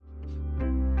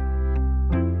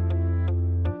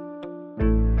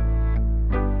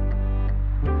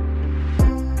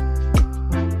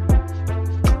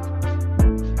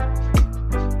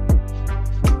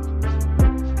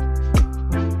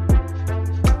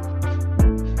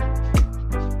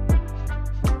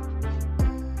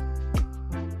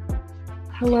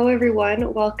Hello,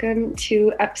 everyone. Welcome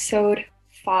to episode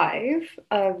 5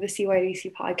 of the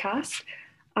CYDC podcast.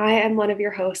 I am one of your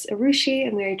hosts, Arushi,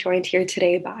 and we are joined here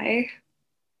today by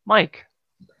Mike.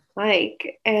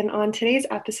 Mike. And on today's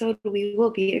episode, we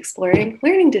will be exploring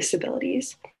learning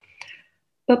disabilities.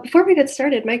 But before we get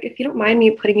started, Mike, if you don't mind me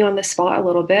putting you on the spot a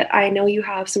little bit, I know you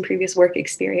have some previous work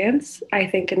experience, I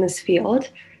think, in this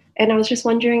field. And I was just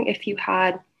wondering if you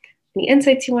had any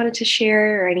insights you wanted to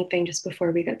share or anything just before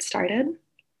we get started.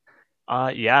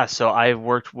 So I've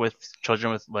worked with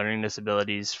children with learning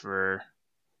disabilities for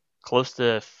close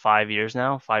to 5 years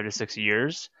now, 5 to 6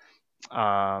 years.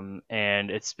 And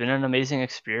it's been an amazing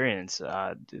experience.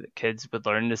 The kids with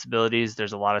learning disabilities,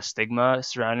 there's a lot of stigma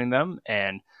surrounding them,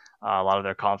 and a lot of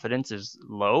their confidence is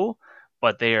low,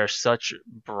 but they are such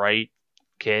bright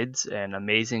kids and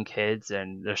amazing kids,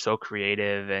 and they're so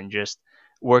creative, and just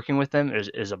working with them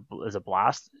is a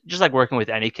blast. Just like working with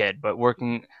any kid, but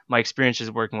my experience is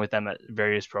working with them at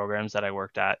various programs that I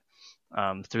worked at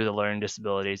through the Learning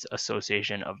Disabilities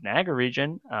Association of Niagara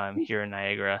Region here in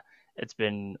Niagara. It's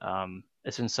been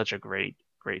such a great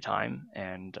time,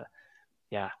 and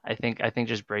I think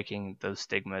just breaking those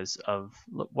stigmas of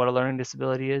what a learning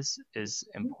disability is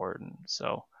important.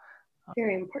 So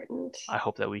Very important. I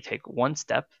hope that we take one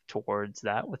step towards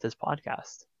that with this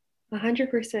podcast.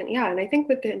 100%. Yeah. And I think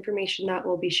with the information that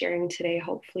we'll be sharing today,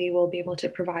 hopefully we'll be able to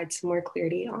provide some more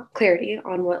clarity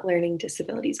on what learning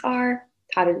disabilities are,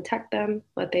 how to detect them,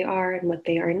 what they are and what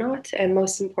they are not, and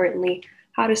most importantly,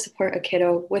 how to support a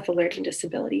kiddo with a learning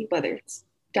disability, whether it's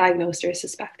diagnosed or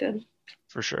suspected.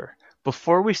 For sure.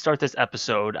 Before we start this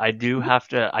episode, I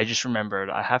just remembered,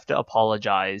 I have to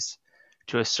apologize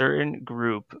to a certain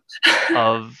group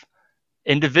of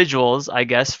individuals, I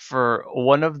guess, for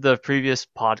one of the previous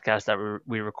podcasts that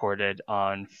we recorded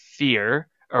on fear,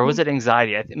 or was it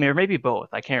anxiety? Or maybe both.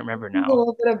 I can't remember A now.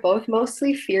 little bit of both,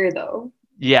 mostly fear though.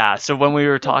 Yeah, so when we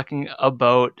were talking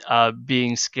about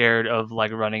being scared of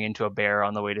like running into a bear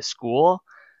on the way to school,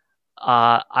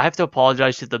 I have to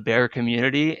apologize to the bear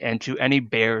community and to any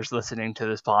bears listening to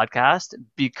this podcast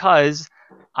because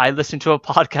I listened to a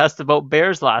podcast about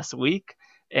bears last week,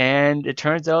 and it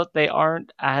turns out they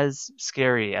aren't as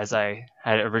scary as I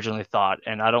had originally thought.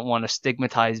 And I don't want to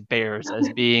stigmatize bears as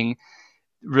being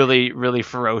really, really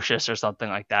ferocious or something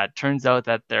like that. Turns out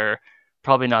that they're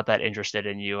probably not that interested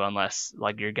in you unless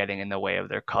like you're getting in the way of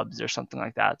their cubs or something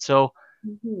like that. So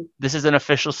Mhm. this is an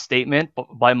official statement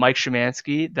by Mike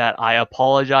Szymanski that I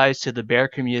apologize to the bear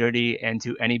community and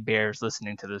to any bears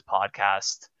listening to this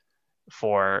podcast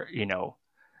for,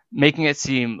 making it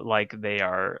seem like they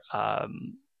are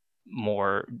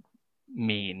more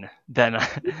mean than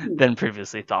than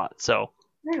previously thought. So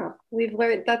Yeah, we've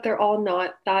learned that they're all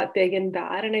not that big and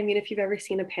bad. And I mean, if you've ever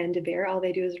seen a panda bear, all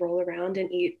they do is roll around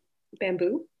and eat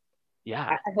bamboo.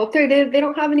 yeah, I hope they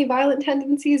don't have any violent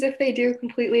tendencies. If they do,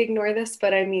 completely ignore this.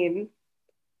 But I mean,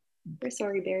 we're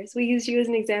sorry, bears. We used you as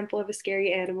an example of a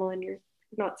scary animal, and you're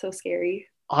not so scary.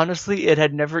 honestly, it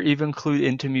had never even clued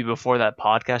into me before that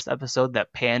podcast episode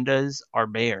that pandas are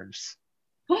bears.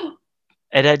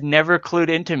 It had never clued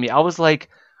into me. I was like,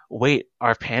 wait,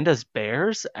 are pandas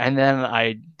bears? And then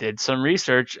I did some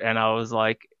research and I was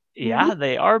like, Mhm. yeah,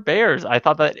 they are bears. I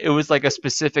thought that it was like a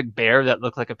specific bear that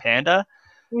looked like a panda.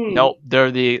 Hmm. Nope,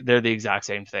 they're the exact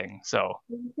same thing. So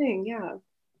Thing, yeah.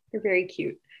 They're very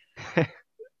cute.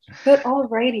 But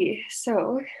alrighty,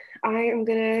 so I am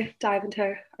gonna dive into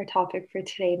our topic for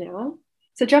today now.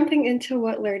 So jumping into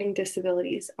what learning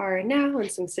disabilities are now and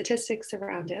some statistics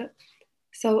around it.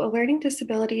 So, a learning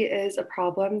disability is a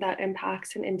problem that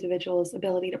impacts an individual's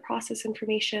ability to process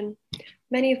information,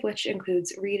 many of which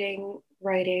includes reading,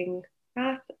 writing,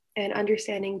 math, and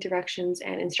understanding directions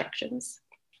and instructions.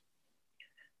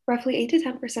 Roughly 8 to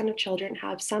 10% of children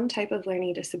have some type of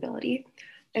learning disability,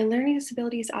 and learning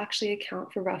disabilities actually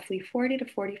account for roughly 40 to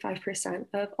 45%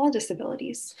 of all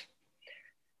disabilities.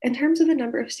 In terms of the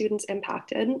number of students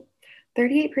impacted,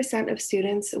 38% of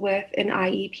students with an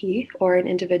IEP or an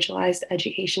individualized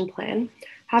education plan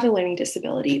have a learning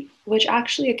disability, which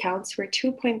actually accounts for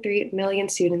 2.3 million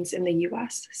students in the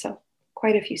US. So,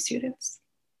 quite a few students.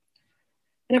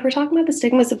 And if we're talking about the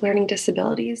stigmas of learning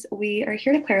disabilities, we are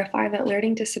here to clarify that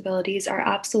learning disabilities are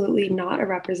absolutely not a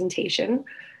representation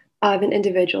of an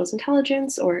individual's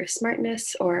intelligence or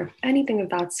smartness or anything of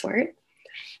that sort.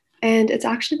 And it's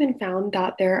actually been found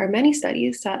that there are many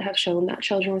studies that have shown that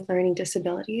children with learning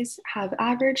disabilities have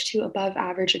average to above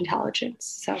average intelligence.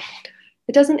 So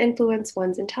it doesn't influence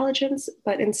one's intelligence,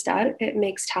 but instead it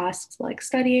makes tasks like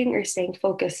studying or staying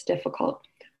focused difficult,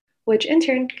 which in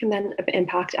turn can then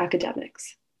impact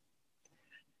academics.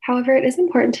 However, it is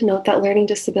important to note that learning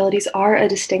disabilities are a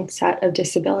distinct set of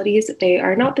disabilities. They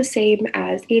are not the same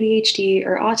as ADHD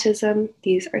or autism.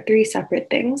 These are three separate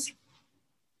things.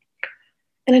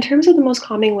 And in terms of the most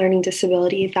common learning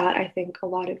disability that I think a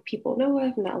lot of people know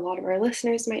of and that a lot of our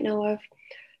listeners might know of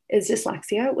is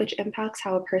dyslexia, which impacts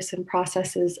how a person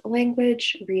processes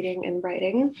language, reading, and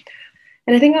writing.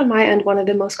 And I think on my end, one of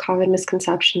the most common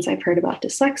misconceptions I've heard about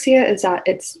dyslexia is that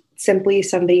it's simply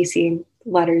somebody seeing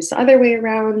letters the other way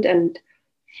around. And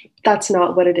that's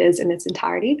not what it is in its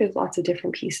entirety. There's lots of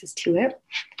different pieces to it.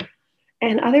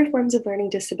 And other forms of learning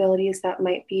disabilities that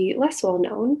might be less well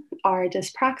known are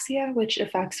dyspraxia, which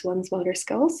affects one's motor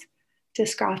skills,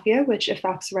 dysgraphia, which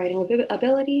affects writing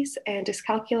abilities, and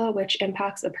dyscalculia, which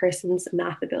impacts a person's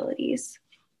math abilities.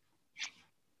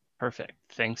 Perfect.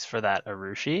 Thanks for that,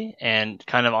 Arushi. And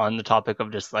kind of on the topic of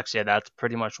dyslexia, that's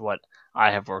pretty much what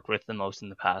I have worked with the most in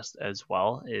the past as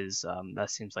well. Is that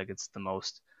seems like it's the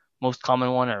most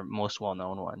common one or most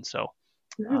well-known one. So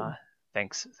Mm-hmm.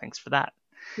 thanks for that.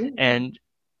 Yeah. And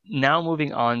now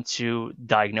moving on to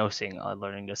diagnosing a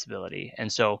learning disability.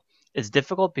 And so it's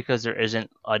difficult because there isn't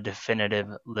a definitive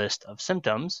list of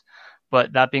symptoms.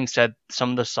 But that being said,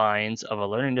 some of the signs of a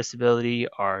learning disability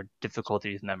are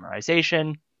difficulty with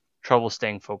memorization, trouble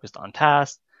staying focused on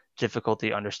tasks,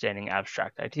 difficulty understanding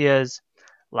abstract ideas,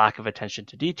 lack of attention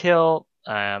to detail,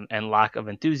 and lack of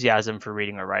enthusiasm for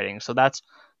reading or writing. So that's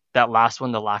that last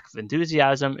one, the lack of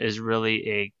enthusiasm, is really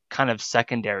a kind of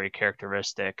secondary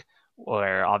characteristic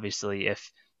where obviously if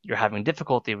you're having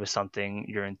difficulty with something,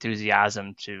 your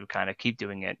enthusiasm to kind of keep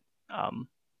doing it um,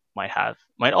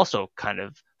 might also kind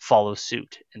of follow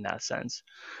suit in that sense.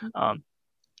 Um,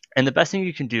 and the best thing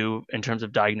you can do in terms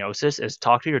of diagnosis is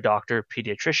talk to your doctor,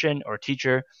 pediatrician, or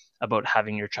teacher about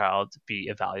having your child be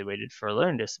evaluated for a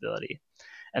learning disability.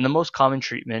 And the most common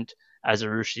treatment, as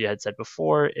Arushi had said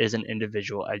before, is an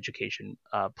individual education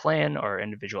plan or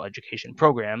individual education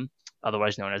program,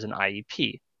 otherwise known as an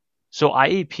IEP. So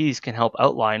IEPs can help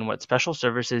outline what special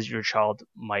services your child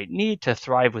might need to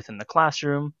thrive within the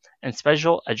classroom, and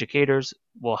special educators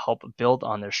will help build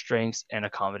on their strengths and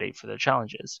accommodate for their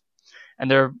challenges. And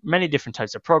there are many different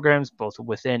types of programs, both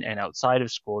within and outside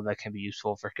of school, that can be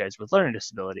useful for kids with learning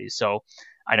disabilities. So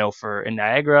I know in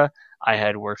Niagara, I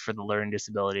had worked for the Learning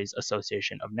Disabilities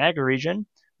Association of Niagara Region,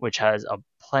 which has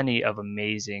plenty of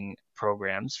amazing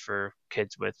programs for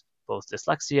kids with both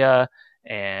dyslexia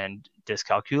and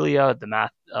dyscalculia, the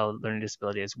math learning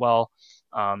disability as well.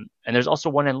 And there's also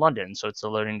one in London, so it's the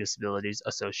Learning Disabilities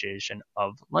Association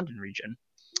of London Region.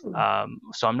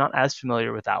 So I'm not as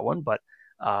familiar with that one, but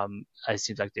it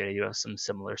seems like they do have some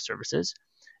similar services.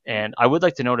 And I would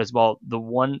like to note as well, the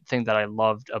one thing that I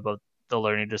loved about the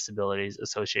Learning Disabilities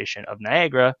Association of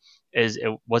Niagara is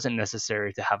it wasn't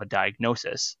necessary to have a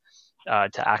diagnosis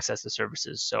to access the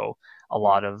services. So a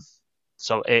lot of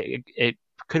so it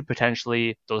could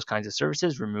potentially, those kinds of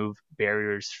services, remove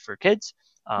barriers for kids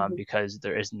Mm-hmm. because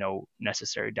there is no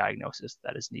necessary diagnosis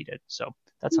that is needed. So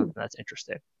that's something that's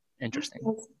interesting. Interesting.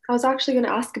 I was actually going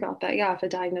to ask about that. Yeah, if a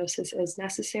diagnosis is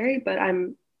necessary, but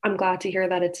I'm glad to hear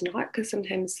that it's not because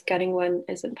sometimes getting one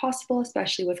isn't possible,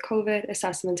 especially with COVID.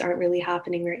 Assessments aren't really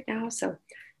happening right now, so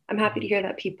I'm happy to hear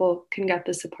that people can get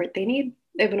the support they need,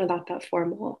 even without that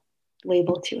formal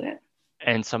label to it.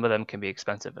 And some of them can be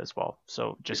expensive as well.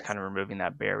 So just Yes. kind of removing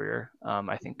that barrier,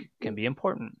 I think, can be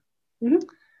important. Mm-hmm.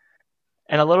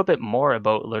 And a little bit more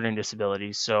about learning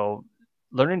disabilities. So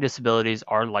learning disabilities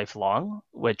are lifelong,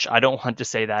 which I don't want to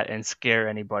say that and scare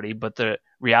anybody, but the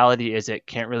reality is it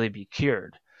can't really be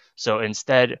cured. So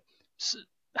instead,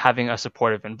 having a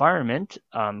supportive environment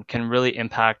can really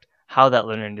impact how that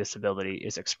learning disability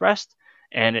is expressed,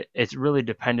 and it's really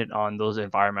dependent on those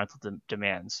environmental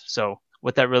demands. So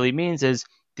what that really means is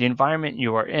the environment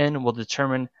you are in will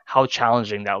determine how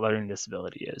challenging that learning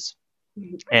disability is.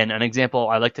 Mm-hmm. And an example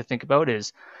I like to think about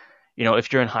is,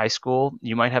 if you're in high school,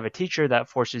 you might have a teacher that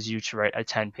forces you to write a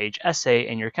 10-page essay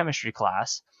in your chemistry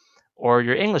class, or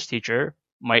your English teacher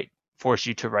might force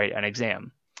you to write an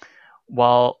exam.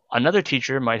 While another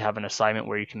teacher might have an assignment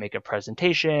where you can make a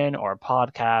presentation or a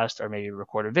podcast or maybe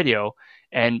record a video,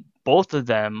 and both of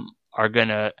them are going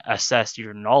to assess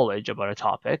your knowledge about a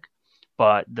topic.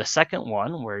 But the second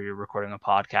one, where you're recording a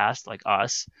podcast like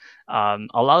us,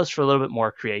 allows for a little bit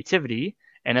more creativity,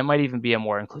 and it might even be a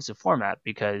more inclusive format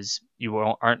because you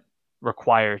aren't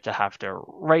required to have to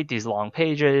write these long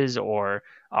pages or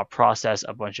process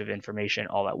a bunch of information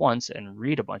all at once and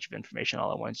read a bunch of information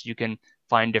all at once. You can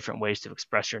find different ways to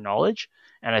express your knowledge.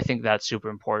 And I think that's super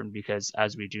important because,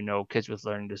 as we do know, kids with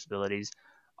learning disabilities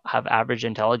have average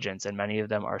intelligence and many of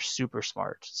them are super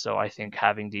smart. So I think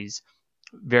having these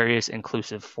various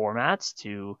inclusive formats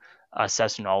to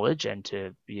assess knowledge and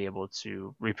to be able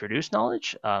to reproduce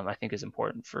knowledge, I think is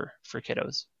important for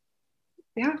kiddos.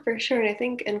 Yeah, for sure. And I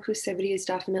think inclusivity is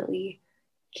definitely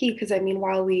key because I mean,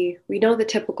 while we know the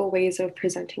typical ways of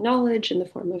presenting knowledge in the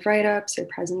form of write-ups or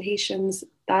presentations,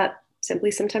 that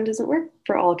simply sometimes doesn't work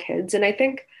for all kids. And I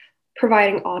think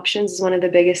providing options is one of the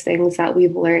biggest things that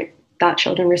we've learned that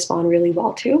children respond really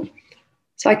well to.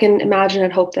 So I can imagine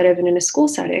and hope that even in a school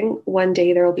setting, one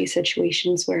day there will be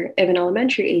situations where even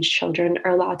elementary age children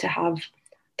are allowed to have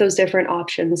those different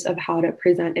options of how to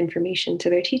present information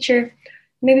to their teacher,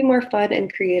 maybe more fun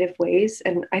and creative ways.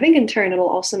 And I think in turn, it'll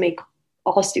also make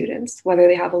all students, whether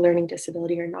they have a learning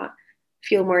disability or not,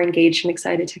 feel more engaged and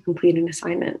excited to complete an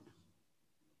assignment.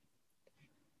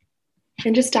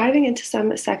 And just diving into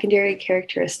some secondary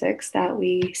characteristics that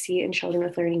we see in children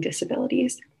with learning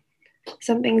disabilities.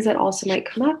 Some things that also might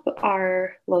come up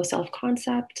are low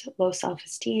self-concept, low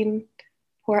self-esteem,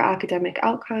 poor academic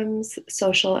outcomes,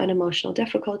 social and emotional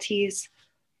difficulties,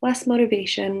 less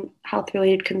motivation,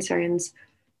 health-related concerns,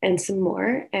 and some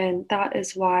more. And that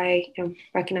is why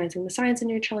recognizing the signs in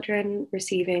your children,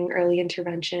 receiving early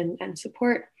intervention and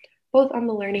support, both on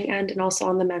the learning end and also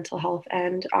on the mental health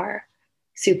end, are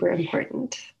super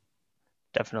important.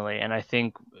 Definitely. And I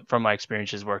think from my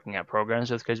experiences working at programs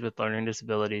with kids with learning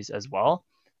disabilities as well,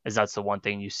 is that's the one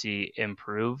thing you see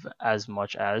improve as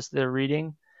much as their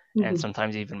reading, and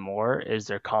sometimes even more, is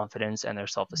their confidence and their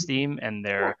self-esteem and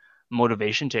their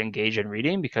motivation to engage in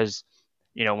reading. Because,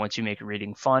 once you make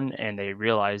reading fun and they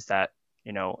realize that,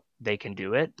 they can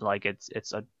do it, like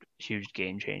it's a huge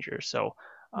game changer. So,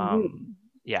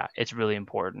 yeah, it's really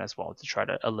important as well to try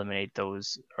to eliminate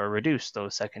those or reduce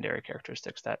those secondary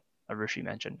characteristics that Rushi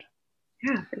mentioned.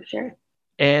 Yeah, for sure.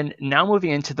 And now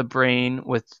moving into the brain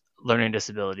with learning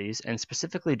disabilities and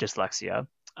specifically dyslexia.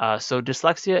 So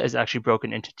dyslexia is actually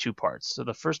broken into two parts. So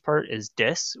the first part is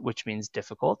dys, which means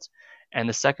difficult, and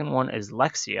the second one is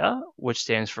lexia, which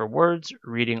stands for words,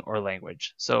 reading, or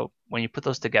language. So when you put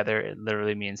those together, it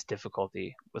literally means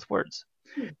difficulty with words.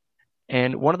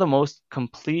 And one of the most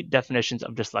complete definitions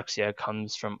of dyslexia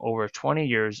comes from over 20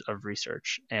 years of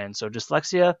research. And so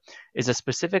dyslexia is a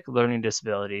specific learning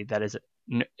disability that is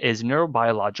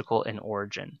neurobiological in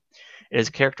origin. It is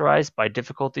characterized by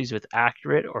difficulties with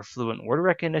accurate or fluent word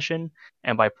recognition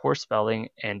and by poor spelling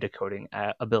and decoding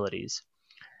abilities.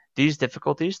 These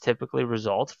difficulties typically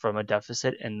result from a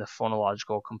deficit in the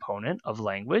phonological component of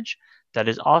language that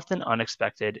is often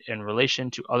unexpected in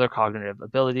relation to other cognitive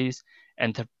abilities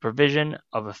and the provision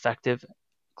of effective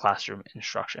classroom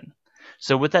instruction.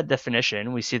 So with that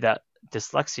definition, we see that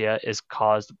dyslexia is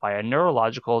caused by a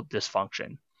neurological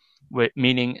dysfunction,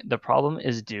 meaning the problem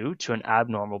is due to an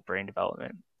abnormal brain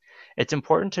development. It's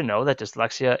important to know that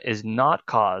dyslexia is not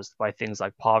caused by things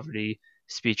like poverty,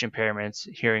 speech impairments,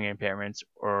 hearing impairments,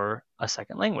 or a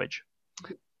second language.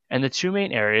 And the two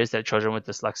main areas that children with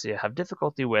dyslexia have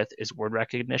difficulty with is word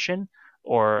recognition,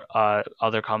 or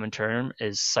other common term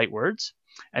is sight words.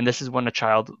 And this is when a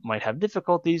child might have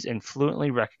difficulties in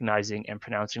fluently recognizing and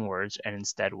pronouncing words and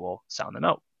instead will sound them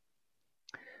out.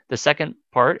 The second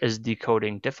part is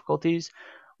decoding difficulties,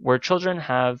 where children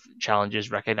have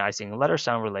challenges recognizing letter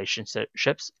sound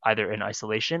relationships either in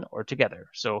isolation or together.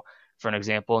 So, for an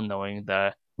example, knowing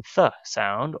the th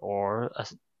sound or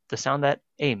the sound that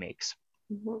A makes.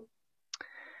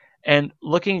 And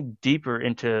looking deeper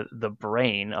into the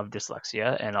brain of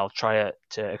dyslexia, and I'll try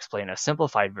to explain a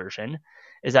simplified version,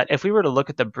 is that if we were to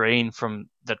look at the brain from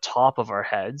the top of our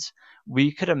heads,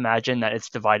 we could imagine that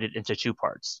it's divided into two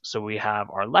parts. So we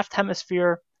have our left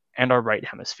hemisphere and our right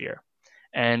hemisphere.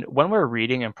 And when we're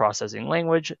reading and processing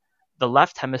language, the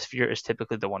left hemisphere is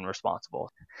typically the one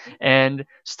responsible. And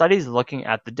studies looking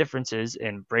at the differences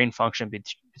in brain function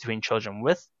between children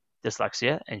with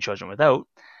dyslexia and children without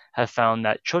have found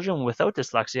that children without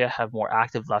dyslexia have more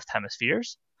active left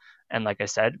hemispheres. And like I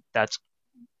said, that's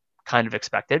kind of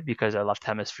expected because our left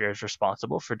hemisphere is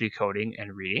responsible for decoding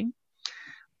and reading,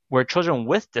 where children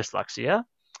with dyslexia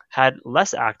had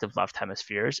less active left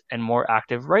hemispheres and more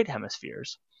active right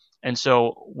hemispheres. And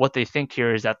so what they think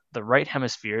here is that the right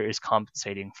hemisphere is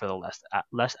compensating for the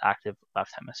less active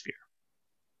left hemisphere.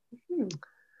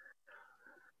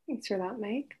 Thanks for that,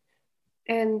 Mike.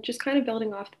 And just kind of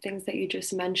building off the things that you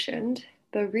just mentioned,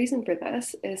 the reason for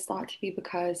this is thought to be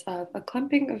because of a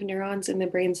clumping of neurons in the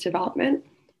brain's development,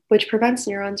 which prevents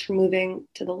neurons from moving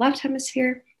to the left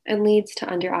hemisphere and leads to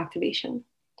underactivation.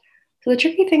 So the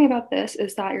tricky thing about this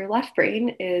is that your left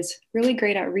brain is really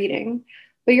great at reading,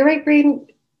 but your right brain,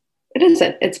 it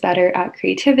isn't. It's better at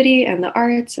creativity and the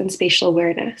arts and spatial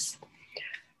awareness.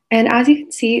 And as you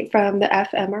can see from the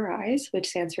fMRIs, which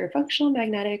stands for functional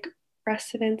magnetic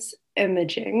resonance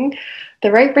imaging,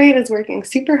 the right brain is working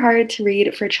super hard to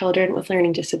read for children with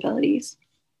learning disabilities.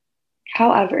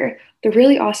 However, the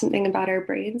really awesome thing about our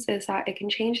brains is that it can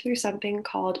change through something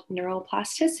called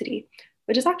neuroplasticity,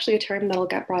 which is actually a term that'll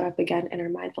get brought up again in our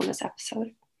mindfulness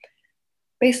episode.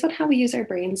 Based on how we use our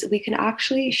brains, we can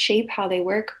actually shape how they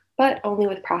work, but only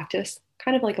with practice,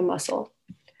 kind of like a muscle.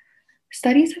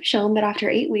 Studies have shown that after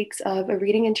 8 weeks of a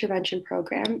reading intervention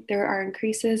program, there are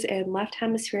increases in left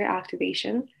hemisphere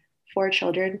activation for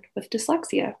children with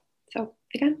dyslexia. So,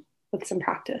 again, with some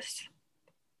practice.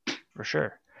 For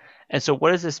sure. And so,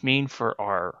 what does this mean for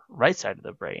our right side of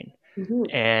the brain? Mm-hmm.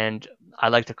 And I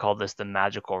like to call this the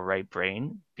magical right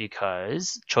brain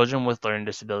because children with learning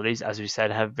disabilities, as we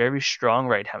said, have very strong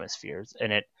right hemispheres,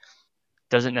 and it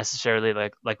doesn't necessarily,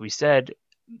 like we said,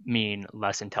 mean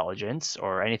less intelligence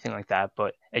or anything like that,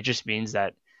 but it just means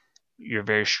that you're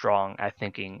very strong at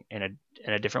thinking in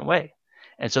a different way.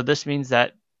 And so this means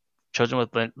that children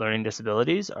with learning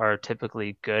disabilities are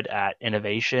typically good at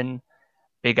innovation,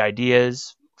 big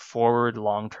ideas, forward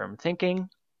long-term thinking,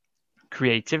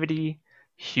 creativity,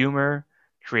 humor,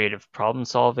 creative problem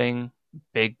solving,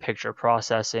 big picture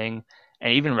processing,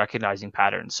 and even recognizing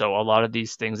patterns. So a lot of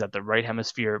these things that the right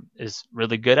hemisphere is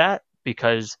really good at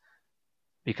because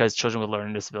children with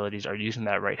learning disabilities are using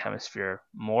that right hemisphere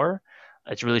more.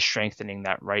 It's really strengthening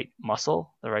that right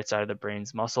muscle, the right side of the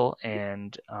brain's muscle,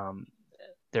 and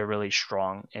they're really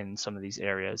strong in some of these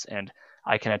areas. And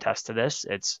I can attest to this.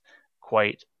 It's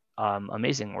quite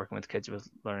amazing working with kids with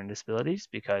learning disabilities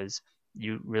because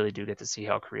you really do get to see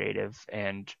how creative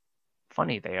and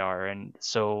funny they are, and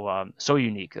so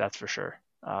unique. That's for sure,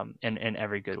 in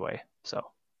every good way. So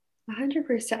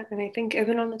 100%. And I think,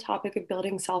 even on the topic of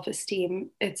building self esteem,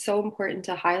 it's so important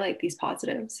to highlight these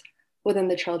positives within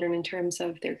the children in terms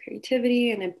of their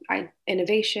creativity and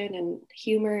innovation and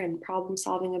humor and problem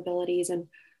solving abilities, and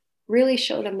really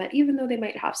show them that even though they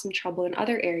might have some trouble in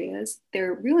other areas,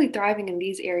 they're really thriving in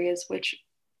these areas, which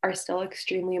are still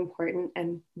extremely important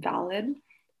and valid.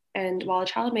 And while a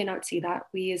child may not see that,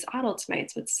 we as adults might.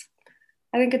 So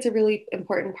I think it's a really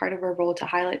important part of our role to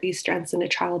highlight these strengths in a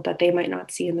child that they might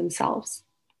not see in themselves.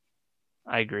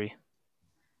 I agree.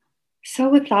 So,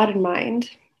 with that in mind,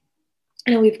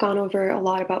 I know we've gone over a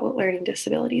lot about what learning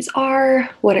disabilities are,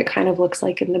 what it kind of looks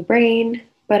like in the brain,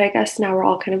 but I guess now we're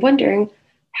all kind of wondering,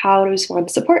 how does one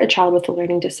support a child with a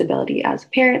learning disability as a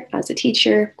parent, as a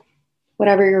teacher,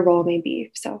 whatever your role may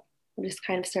be? So, we'll just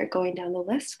kind of start going down the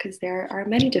list because there are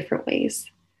many different ways.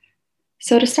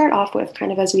 So, to start off with,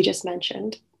 kind of as we just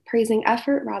mentioned, praising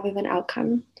effort rather than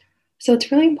outcome. So,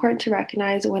 it's really important to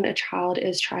recognize when a child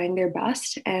is trying their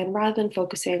best, and rather than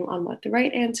focusing on what the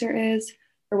right answer is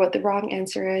or what the wrong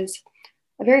answer is,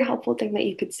 a very helpful thing that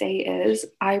you could say is,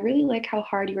 I really like how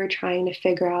hard you are trying to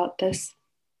figure out this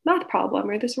math problem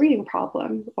or this reading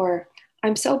problem, or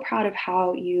I'm so proud of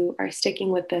how you are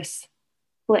sticking with this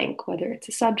blank, whether it's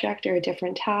a subject or a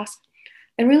different task,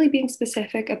 and really being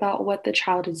specific about what the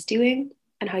child is doing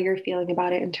and how you're feeling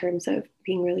about it in terms of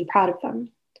being really proud of them.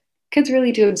 Kids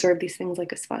really do absorb these things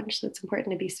like a sponge, so it's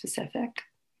important to be specific.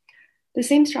 The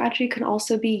same strategy can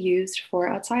also be used for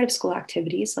outside of school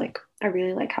activities, like, I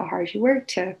really like how hard you work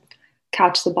to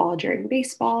catch the ball during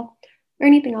baseball, or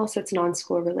anything else that's non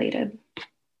school related.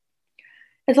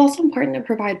 It's also important to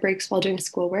provide breaks while doing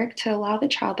schoolwork to allow the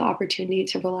child the opportunity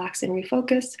to relax and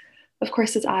refocus. Of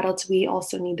course, as adults, we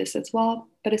also need this as well,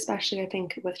 but especially I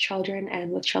think with children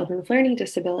and with children with learning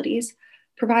disabilities,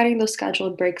 providing those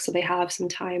scheduled breaks so they have some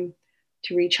time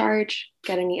to recharge,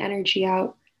 get any energy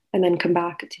out, and then come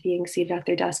back to being seated at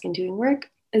their desk and doing work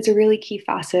is a really key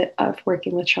facet of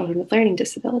working with children with learning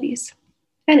disabilities.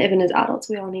 And even as adults,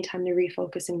 we all need time to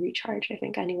refocus and recharge. I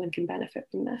think anyone can benefit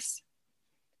from this.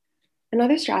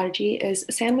 Another strategy is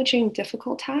sandwiching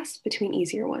difficult tasks between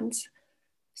easier ones.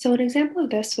 So, an example of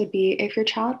this would be if your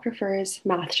child prefers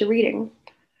math to reading,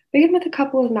 begin with a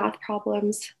couple of math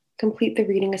problems, complete the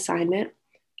reading assignment,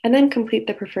 and then complete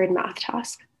the preferred math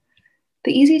task.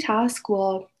 The easy task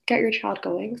will get your child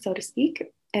going, so to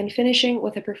speak, and finishing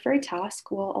with a preferred task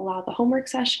will allow the homework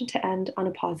session to end on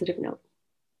a positive note.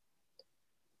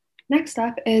 Next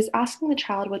up is asking the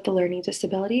child with the learning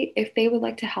disability if they would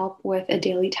like to help with a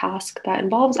daily task that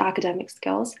involves academic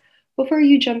skills before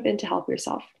you jump in to help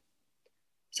yourself.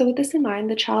 So, with this in mind,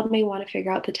 the child may want to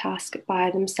figure out the task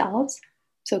by themselves,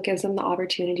 so it gives them the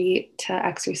opportunity to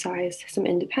exercise some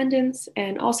independence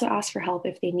and also ask for help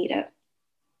if they need it.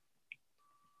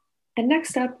 And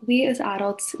next up, we as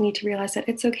adults need to realize that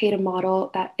it's okay to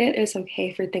model that it is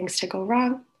okay for things to go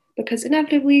wrong, because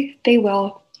inevitably they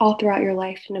will all throughout your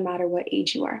life, no matter what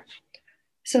age you are.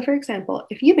 So, for example,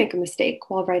 if you make a mistake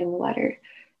while writing a letter,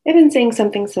 even saying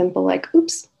something simple like,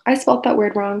 oops, I spelled that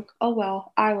word wrong. Oh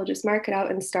well, I will just mark it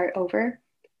out and start over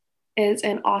is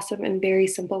an awesome and very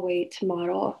simple way to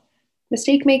model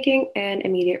mistake making and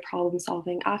immediate problem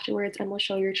solving afterwards, and will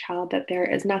show your child that there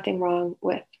is nothing wrong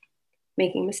with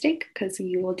making a mistake because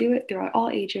you will do it throughout all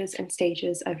ages and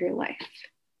stages of your life.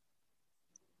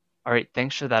 All right,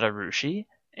 thanks for that, Arushi.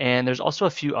 And there's also a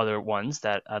few other ones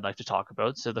that I'd like to talk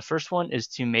about. So the first one is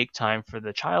to make time for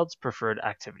the child's preferred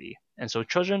activity. And so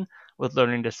children with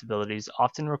learning disabilities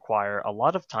often require a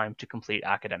lot of time to complete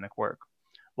academic work.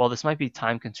 While this might be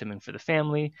time consuming for the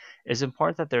family, it is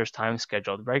important that there is time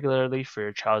scheduled regularly for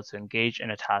your child to engage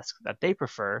in a task that they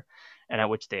prefer and at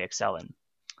which they excel in.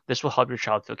 This will help your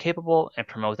child feel capable and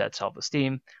promote that self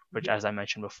esteem, which, as I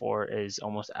mentioned before, is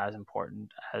almost as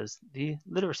important as the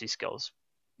literacy skills.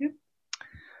 Yep.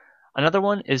 Another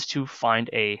one is to find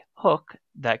a hook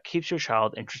that keeps your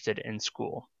child interested in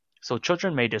school. So,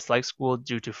 children may dislike school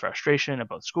due to frustration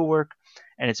about schoolwork,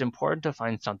 and it's important to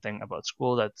find something about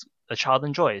school that the child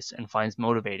enjoys and finds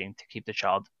motivating to keep the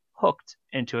child hooked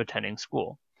into attending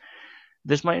school.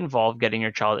 This might involve getting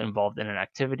your child involved in an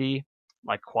activity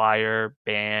like choir,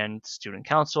 band, student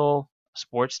council,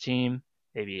 sports team,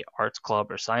 maybe arts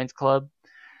club or science club.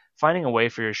 Finding a way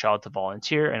for your child to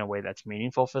volunteer in a way that's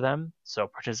meaningful for them. So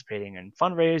participating in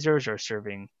fundraisers or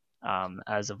serving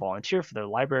as a volunteer for their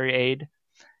library aid.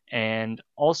 And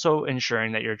also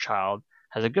ensuring that your child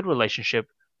has a good relationship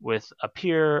with a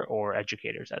peer or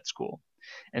educators at school.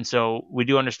 And so we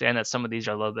do understand that some of these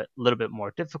are a little bit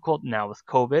more difficult now with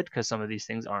COVID because some of these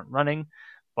things aren't running.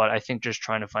 But I think just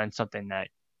trying to find something that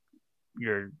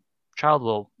your child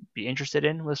will be interested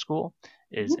in with school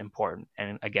is important.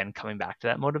 And again, coming back to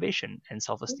that motivation and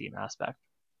self-esteem aspect.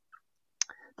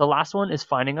 The last one is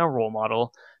finding a role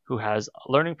model who has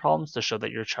learning problems to show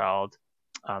that your child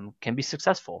can be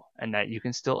successful and that you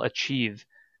can still achieve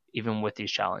even with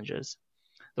these challenges.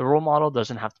 The role model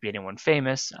doesn't have to be anyone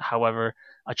famous. However,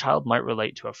 a child might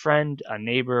relate to a friend, a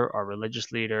neighbor, or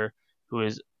religious leader who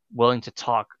is willing to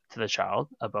talk to the child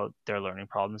about their learning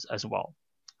problems as well.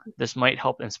 This might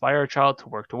help inspire a child to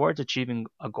work towards achieving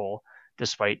a goal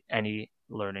despite any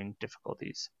learning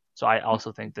difficulties. So I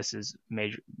also think this is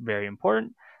very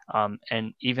important.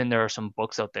 And even there are some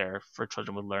books out there for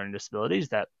children with learning disabilities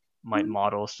that might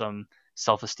model some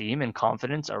self-esteem and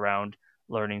confidence around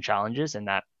learning challenges, and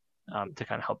that to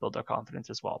kind of help build their confidence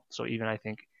as well. So even I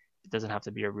think it doesn't have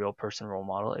to be a real person role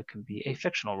model. It can be a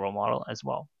fictional role model as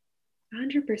well.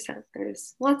 100%.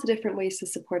 There's lots of different ways to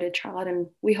support a child, and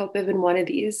we hope even one of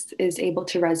these is able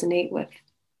to resonate with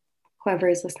whoever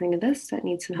is listening to this that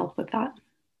needs some help with that.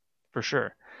 For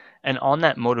sure. And on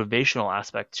that motivational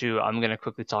aspect too, I'm going to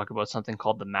quickly talk about something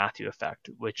called the Matthew effect,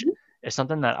 which is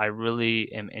something that I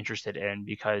really am interested in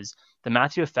because the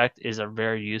Matthew effect is a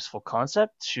very useful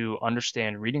concept to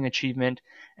understand reading achievement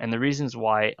and the reasons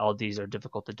why LDs are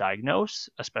difficult to diagnose,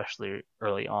 especially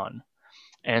early on.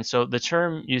 And so the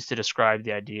term used to describe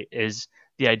the idea is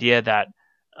the idea that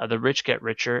the rich get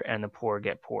richer and the poor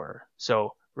get poorer.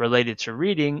 So related to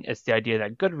reading, it's the idea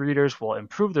that good readers will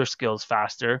improve their skills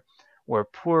faster, where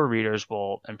poor readers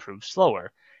will improve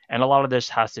slower. And a lot of this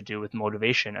has to do with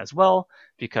motivation as well,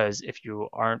 because if you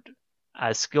aren't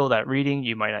as skilled at reading,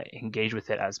 you might not engage with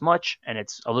it as much, and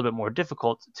it's a little bit more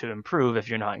difficult to improve if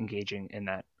you're not engaging in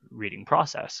that reading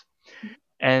process.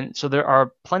 And so there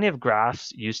are plenty of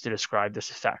graphs used to describe this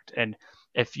effect. And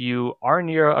if you are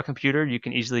near a computer, you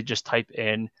can easily just type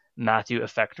in Matthew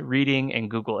effect reading in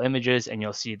Google Images, and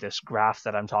you'll see this graph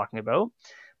that I'm talking about.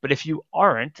 But if you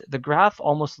aren't, the graph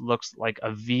almost looks like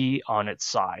a V on its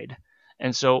side.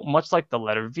 And so much like the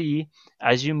letter V,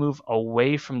 as you move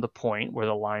away from the point where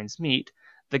the lines meet,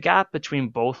 the gap between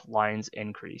both lines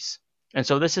increase. And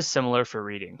so this is similar for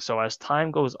reading. So as time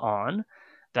goes on,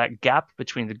 that gap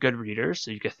between the good readers,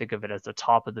 so you could think of it as the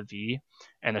top of the V,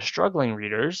 and the struggling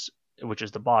readers, which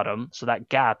is the bottom, so that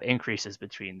gap increases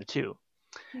between the two.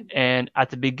 And at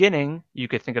the beginning, you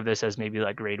could think of this as maybe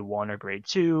like grade 1 or grade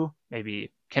 2,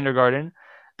 maybe kindergarten.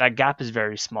 That gap is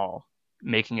very small,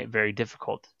 making it very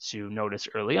difficult to notice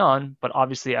early on. But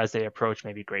obviously, as they approach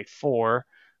maybe grade 4,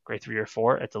 grade 3 or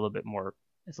 4, it's a little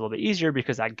bit easier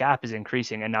because that gap is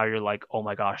increasing. And now you're like, oh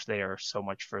my gosh, they are so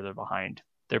much further behind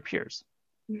their peers.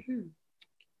 Mm-hmm.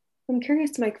 I'm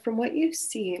curious, Mike, from what you've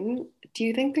seen, do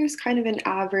you think there's kind of an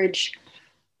average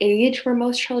age where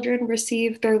most children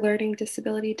receive their learning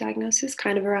disability diagnosis,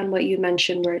 kind of around what you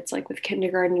mentioned, where it's like with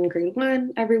kindergarten and grade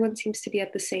 1, everyone seems to be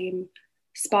at the same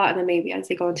spot. And then maybe as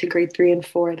they go into grade 3 and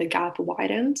 4, the gap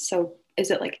widens. So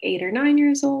is it like 8 or 9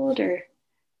 years old or?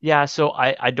 Yeah, so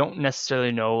I don't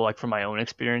necessarily know like from my own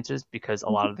experiences because a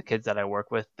lot Mhm. of the kids that I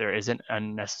work with, there isn't a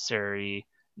necessary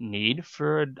need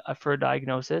for a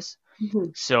diagnosis.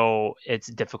 Mhm. So it's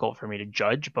difficult for me to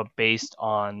judge, but based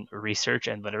on research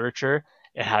and literature,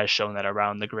 it has shown that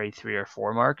around the grade 3 or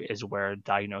 4 mark is where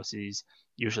diagnoses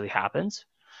usually happens.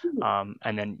 Mhm.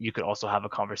 And then you could also have a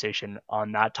conversation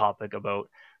on that topic about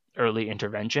early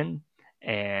intervention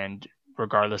and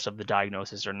regardless of the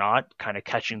diagnosis or not, kind of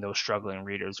catching those struggling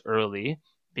readers early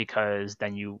because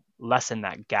then you lessen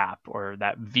that gap or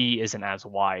that V isn't as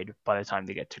wide by the time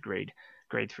they get to grade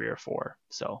 3 or 4.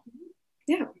 So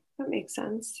Yeah, that makes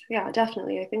sense. Yeah,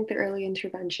 definitely. I think the early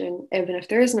intervention, even if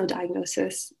there is no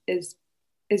diagnosis, is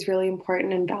really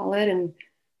important and valid, and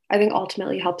I think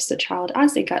ultimately helps the child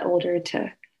as they get older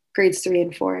to grades 3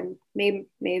 and 4, and may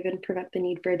even prevent the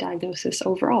need for a diagnosis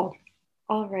overall.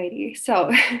 Alrighty, so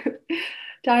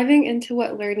diving into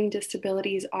what learning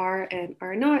disabilities are and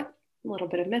are not, a little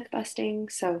bit of myth busting.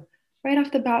 So, right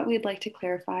off the bat, we'd like to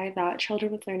clarify that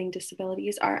children with learning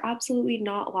disabilities are absolutely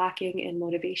not lacking in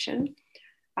motivation.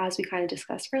 As we kind of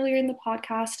discussed earlier in the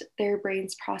podcast, their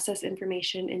brains process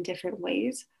information in different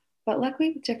ways, but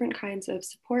luckily, with different kinds of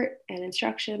support and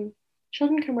instruction,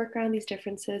 children can work around these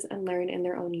differences and learn in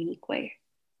their own unique way.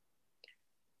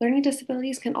 Learning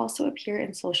disabilities can also appear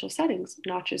in social settings,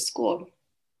 not just school.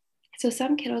 So,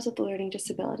 some kiddos with a learning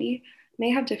disability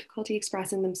may have difficulty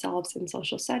expressing themselves in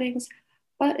social settings,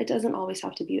 but it doesn't always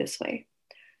have to be this way.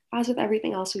 As with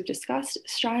everything else we've discussed,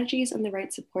 strategies and the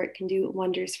right support can do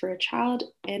wonders for a child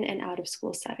in and out of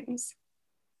school settings.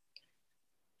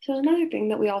 So, another thing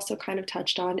that we also kind of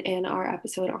touched on in our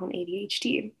episode on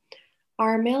ADHD,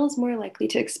 are males more likely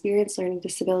to experience learning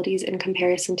disabilities in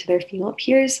comparison to their female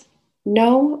peers?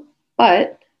 No,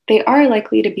 but they are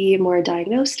likely to be more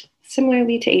diagnosed,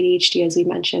 similarly to ADHD, as we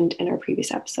mentioned in our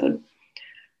previous episode.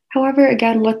 However,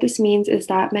 again, what this means is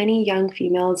that many young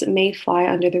females may fly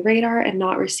under the radar and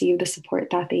not receive the support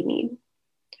that they need.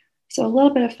 So, a little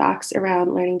bit of facts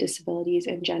around learning disabilities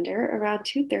and gender. Around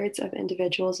two-thirds of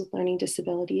individuals with learning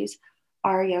disabilities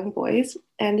are young boys,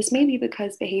 and this may be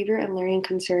because behavior and learning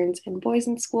concerns in boys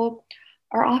in school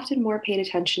are often more paid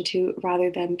attention to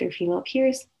rather than their female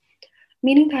peers,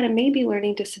 meaning that it may be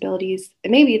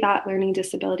that learning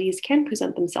disabilities can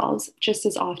present themselves just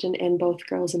as often in both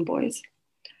girls and boys.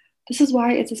 This is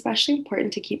why it's especially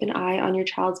important to keep an eye on your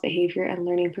child's behavior and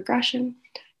learning progression,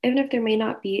 even if there may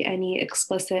not be any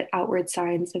explicit outward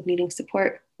signs of needing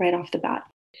support right off the bat.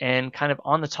 and kind of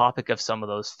on the topic of some of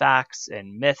those facts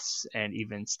and myths and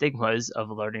even stigmas of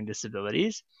learning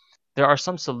disabilities, there are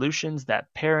some solutions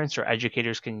that parents or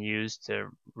educators can use to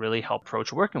really help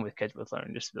approach working with kids with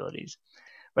learning disabilities.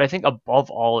 But I think above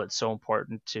all, it's so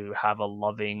important to have a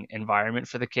loving environment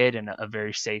for the kid and a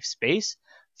very safe space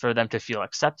for them to feel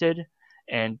accepted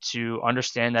and to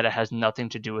understand that it has nothing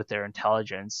to do with their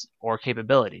intelligence or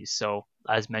capabilities. So,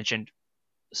 as mentioned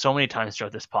so many times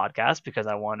throughout this podcast, because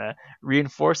I want to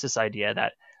reinforce this idea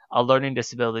that a learning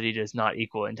disability does not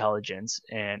equal intelligence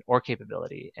and or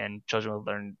capability, and children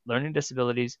with learning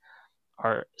disabilities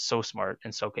are so smart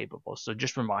and so capable. So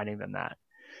just reminding them that.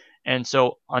 And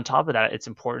so, on top of that, it's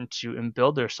important to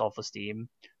build their self esteem,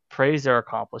 praise their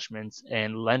accomplishments,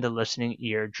 and lend a listening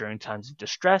ear during times of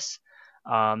distress,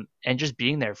 and just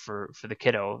being there for the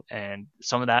kiddo. And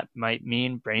some of that might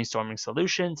mean brainstorming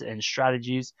solutions and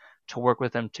strategies to work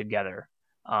with them together,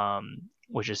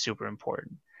 which is super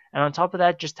important. And on top of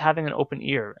that, just having an open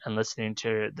ear and listening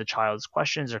to the child's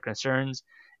questions or concerns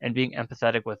and being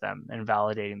empathetic with them and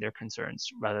validating their concerns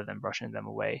rather than brushing them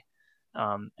away.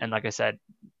 And like I said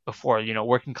before,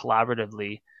 working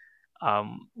collaboratively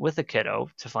with a kiddo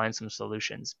to find some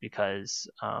solutions because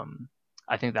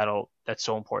I think that's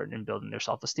so important in building their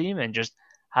self-esteem and just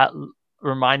ha-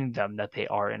 reminding them that they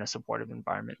are in a supportive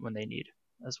environment when they need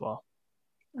as well.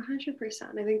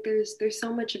 100%. I think there's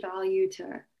so much value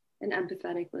to an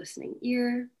empathetic listening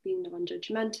ear, being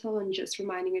non-judgmental, and just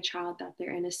reminding a child that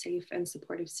they're in a safe and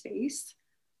supportive space,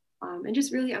 and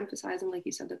just really emphasizing, like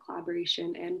you said, the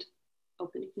collaboration and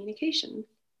open communication.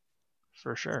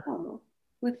 For sure. So,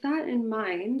 with that in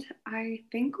mind, I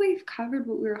think we've covered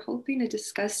what we were hoping to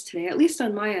discuss today, at least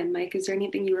on my end. Mike, is there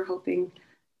anything you were hoping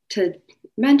to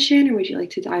mention, or would you like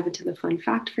to dive into the fun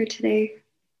fact for today?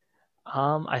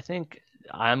 I think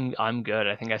I'm good.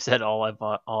 I think I said all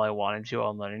I wanted to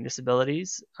on learning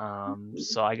disabilities.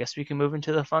 So I guess we can move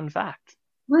into the fun fact.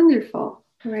 Wonderful.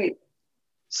 All right.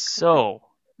 So,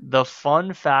 the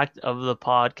fun fact of the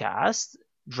podcast,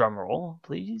 drumroll,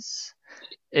 please,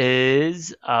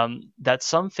 is that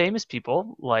some famous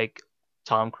people like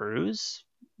Tom Cruise,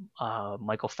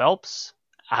 Michael Phelps,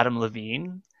 Adam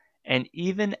Levine, And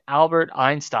even Albert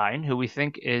Einstein, who we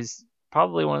think is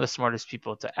probably one of the smartest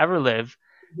people to ever live,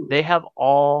 they have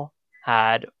all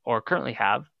had or currently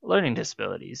have learning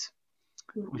disabilities,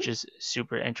 which is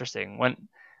super interesting.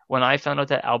 When I found out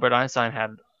that Albert Einstein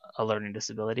had a learning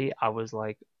disability, I was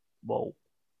like, whoa.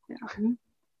 Yeah.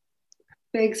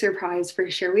 Big surprise for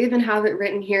sure. We even have it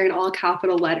written here in all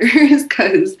capital letters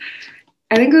because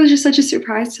I think it was just such a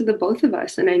surprise to the both of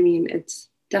us. And I mean, it's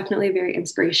definitely a very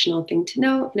inspirational thing to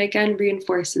know. And again,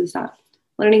 reinforces that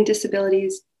learning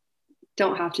disabilities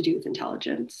don't have to do with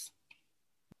intelligence.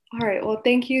 All right. Well,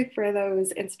 thank you for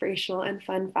those inspirational and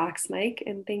fun facts, Mike.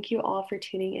 And thank you all for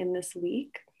tuning in this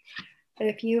week.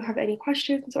 If you have any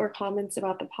questions or comments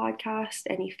about the podcast,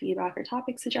 any feedback or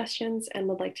topic suggestions, and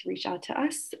would like to reach out to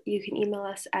us, you can email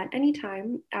us at any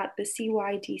time at the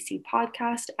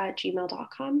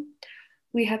cydcpodcast@gmail.com.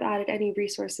 We have added any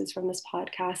resources from this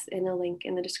podcast in a link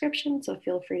in the description, so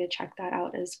feel free to check that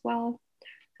out as well.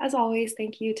 As always,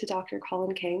 thank you to Dr.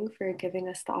 Colin King for giving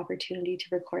us the opportunity to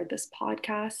record this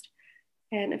podcast.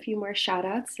 And a few more shout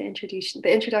outs. The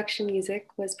introduction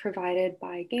music was provided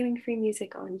by Gaming Free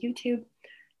Music on YouTube,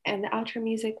 and the outro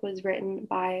music was written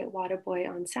by Wadaboy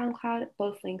on SoundCloud.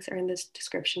 Both links are in the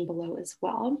description below as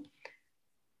well.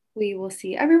 We will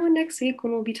see everyone next week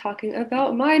when we'll be talking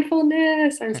about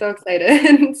mindfulness. I'm so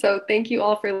excited. So thank you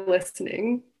all for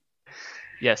listening.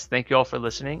 Yes, thank you all for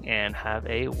listening and have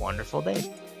a wonderful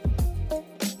day.